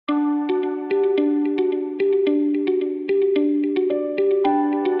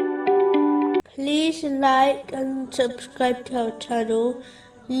Please like and subscribe to our channel.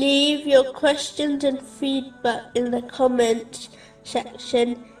 Leave your questions and feedback in the comments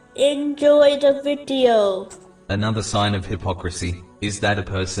section. Enjoy the video. Another sign of hypocrisy is that a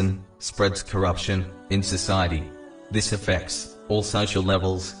person spreads corruption in society. This affects all social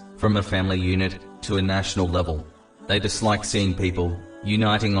levels, from a family unit to a national level. They dislike seeing people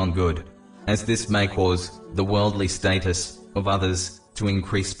uniting on good, as this may cause the worldly status of others to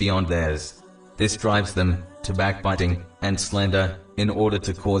increase beyond theirs. This drives them to backbiting and slander in order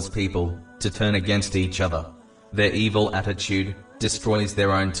to cause people to turn against each other. Their evil attitude destroys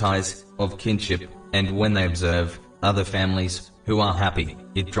their own ties of kinship, and when they observe other families who are happy,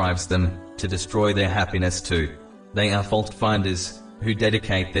 it drives them to destroy their happiness too. They are fault finders who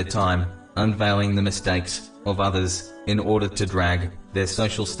dedicate their time unveiling the mistakes of others in order to drag their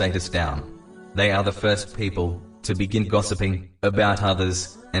social status down. They are the first people to begin gossiping about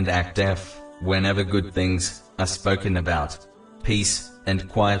others and act deaf whenever good things are spoken about. Peace and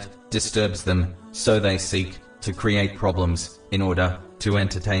quiet disturbs them, so they seek to create problems in order to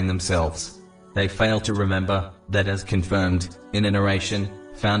entertain themselves. They fail to remember that, as confirmed in a narration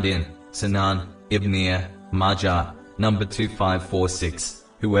found in Sunan Ibn Majah, number 2546,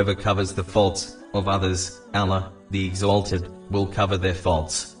 whoever covers the faults of others, Allah, the Exalted, will cover their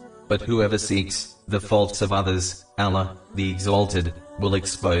faults. But whoever seeks the faults of others, Allah, the Exalted, will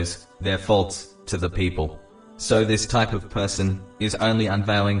expose their faults to the people. So this type of person is only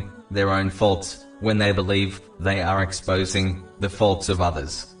unveiling their own faults when they believe they are exposing the faults of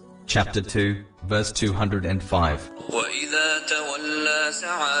others. Chapter 2, verse 205. وَإِذَا تَوَلَّى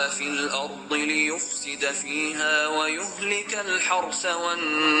سَعَى فِي الْأَرْضِ لِيُفْسِدَ فِيهَا وَيُهْلِكَ الْحَرْثَ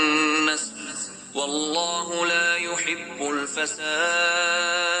وَالنَّسْلَ وَاللَّهُ لَا يُحِبُّ الْفَسَادَ.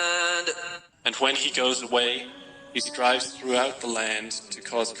 And when he goes away, he strives throughout the land to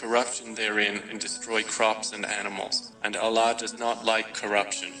cause corruption therein and destroy crops and animals. And Allah does not like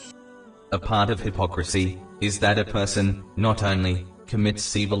corruption. A part of hypocrisy is that a person not only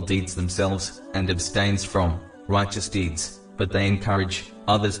commits evil deeds themselves and abstains from righteous deeds, but they encourage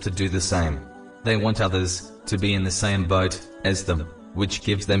others to do the same. They want others to be in the same boat as them, which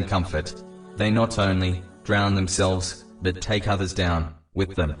gives them comfort. They not only drown themselves, but take others down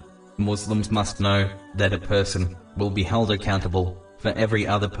with them. Muslims must know that a person will be held accountable for every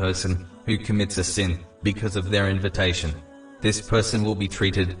other person who commits a sin because of their invitation. This person will be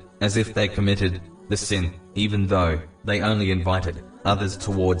treated as if they committed the sin, even though they only invited others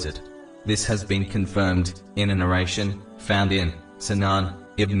towards it. This has been confirmed in a narration found in Sunan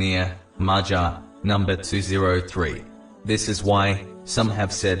Ibn Majah, number 203. This is why some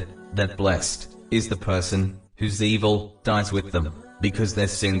have said that blessed is the person whose evil dies with them, because their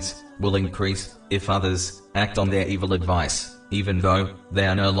sins will increase if others act on their evil advice, even though they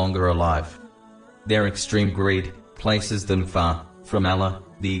are no longer alive. Their extreme greed places them far from Allah,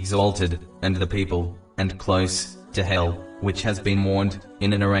 the Exalted, and the people, and close to hell, which has been warned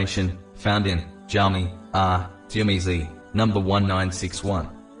in a narration found in Jami Tirmizi, number 1961.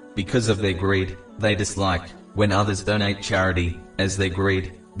 Because of their greed, they dislike when others donate charity, as their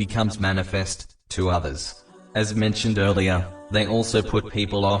greed becomes manifest to others. As mentioned earlier, they also put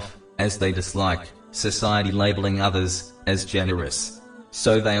people off, as they dislike society labeling others as generous.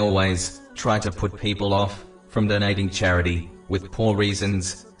 So they always try to put people off from donating charity with poor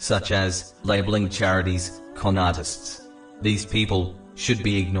reasons, such as labeling charities con artists. These people should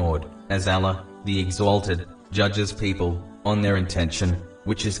be ignored, as Allah, the Exalted, judges people on their intention,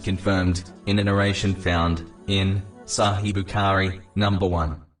 which is confirmed in a narration found in Sahih Bukhari, number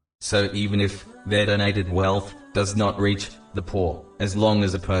 1. So even if their donated wealth does not reach the poor, as long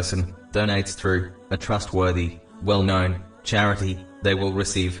as a person donates through a trustworthy, well-known charity, they will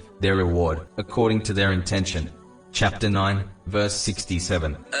receive their reward according to their intention. Chapter 9, verse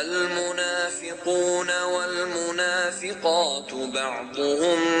 67. المنافقون والمنافقات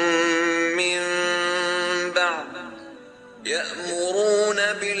بعضهم من بعض يأمرون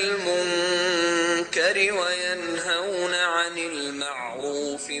بالمنكر وينهون عن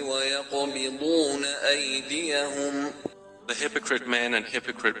المعروف ويقبضون أيديهم. The hypocrite men and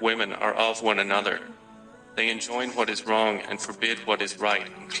hypocrite women are of one another. They enjoin what is wrong and forbid what is right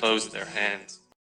and close their hands.